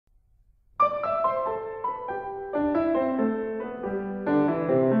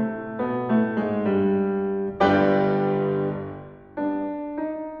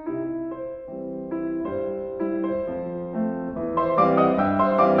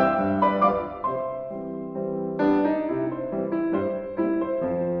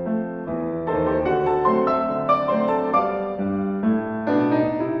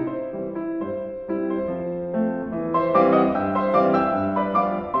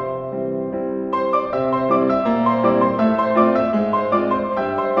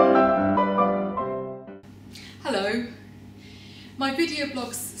video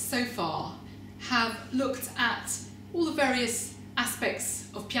blogs so far have looked at all the various aspects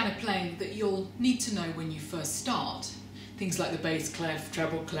of piano playing that you'll need to know when you first start. Things like the bass clef,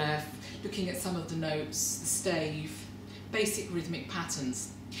 treble clef, looking at some of the notes, the stave, basic rhythmic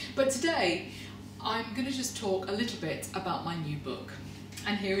patterns. But today I'm going to just talk a little bit about my new book,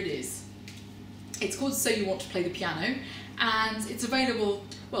 and here it is. It's called So You Want to Play the Piano, and it's available,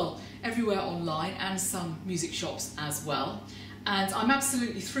 well, everywhere online and some music shops as well. And I'm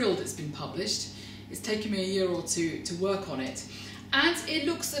absolutely thrilled it's been published. It's taken me a year or two to work on it, and it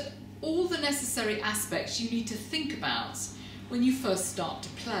looks at all the necessary aspects you need to think about when you first start to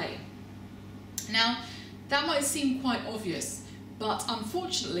play. Now, that might seem quite obvious, but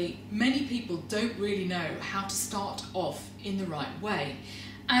unfortunately many people don't really know how to start off in the right way.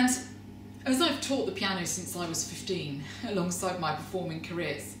 And as I've taught the piano since I was 15, alongside my performing career,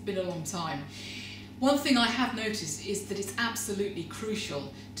 it's been a long time, one thing I have noticed is that it's absolutely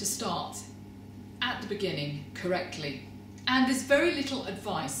crucial to start at the beginning correctly. And there's very little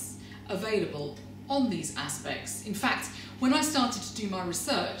advice available on these aspects. In fact, when I started to do my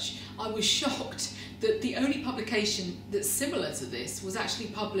research, I was shocked that the only publication that's similar to this was actually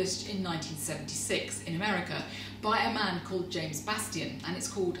published in 1976 in America by a man called James Bastian, and it's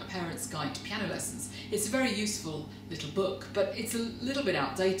called A Parent's Guide to Piano Lessons. It's a very useful little book, but it's a little bit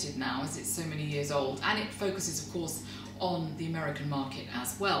outdated now as it's so many years old, and it focuses, of course, on the American market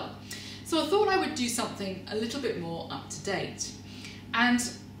as well. So I thought I would do something a little bit more up to date. And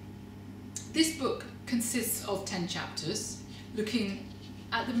this book consists of 10 chapters looking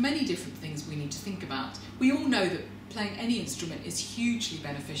at the many different things we need to think about. We all know that playing any instrument is hugely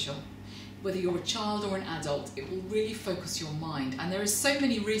beneficial. Whether you're a child or an adult, it will really focus your mind. And there are so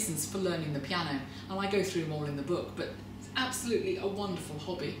many reasons for learning the piano, and I go through them all in the book, but it's absolutely a wonderful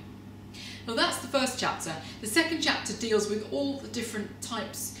hobby. Now that's the first chapter. The second chapter deals with all the different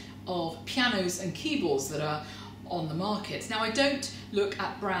types of pianos and keyboards that are on the market. Now, I don't look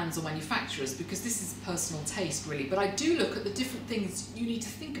at brands or manufacturers because this is personal taste really, but I do look at the different things you need to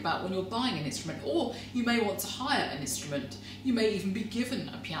think about when you're buying an instrument, or you may want to hire an instrument. You may even be given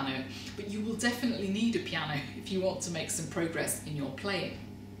a piano, but you will definitely need a piano if you want to make some progress in your playing.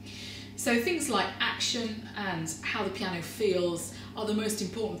 So things like action and how the piano feels are the most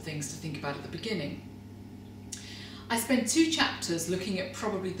important things to think about at the beginning. I spent 2 chapters looking at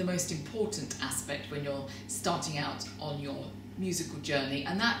probably the most important aspect when you're starting out on your musical journey,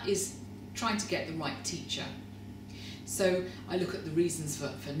 and that is trying to get the right teacher. So I look at the reasons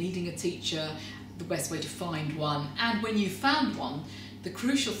for needing a teacher, the best way to find one, and when you've found one, the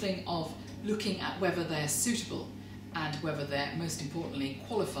crucial thing of looking at whether they're suitable and whether they're, most importantly,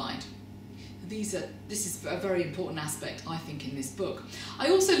 qualified. This is a very important aspect, I think, in this book. I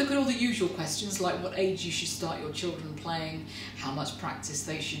also look at all the usual questions like what age you should start your children playing, how much practice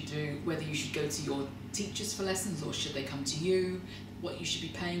they should do, whether you should go to your teachers for lessons or should they come to you, what you should be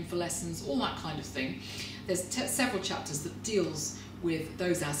paying for lessons, all that kind of thing. There's several chapters that deals with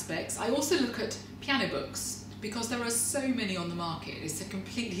those aspects. I also look at piano books because there are so many on the market. It's a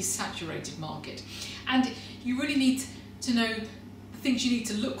completely saturated market, and you really need to know the things you need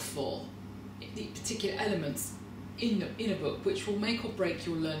to look for, the particular elements in a book which will make or break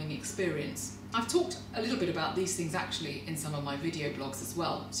your learning experience. I've talked a little bit about these things actually in some of my video blogs as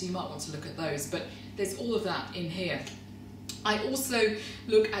well, so you might want to look at those, but there's all of that in here. I also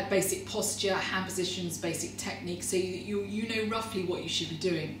look at basic posture, hand positions, basic technique, so you know roughly what you should be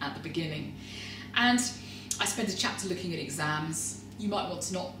doing at the beginning. And I spent a chapter looking at exams. You might want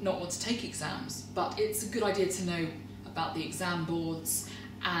to not want to take exams, but it's a good idea to know about the exam boards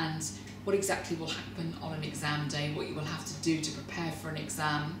and what exactly will happen on an exam day, what you will have to do to prepare for an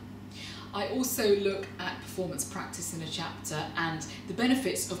exam. I also look at performance practice in a chapter and the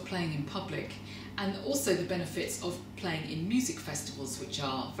benefits of playing in public, and also the benefits of playing in music festivals, which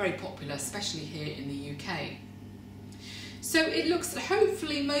are very popular, especially here in the UK. So it looks at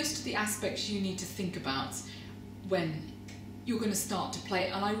hopefully most of the aspects you need to think about when you're going to start to play,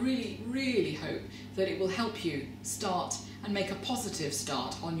 and I really, really hope that it will help you start and make a positive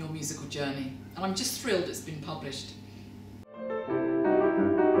start on your musical journey. And I'm just thrilled it's been published.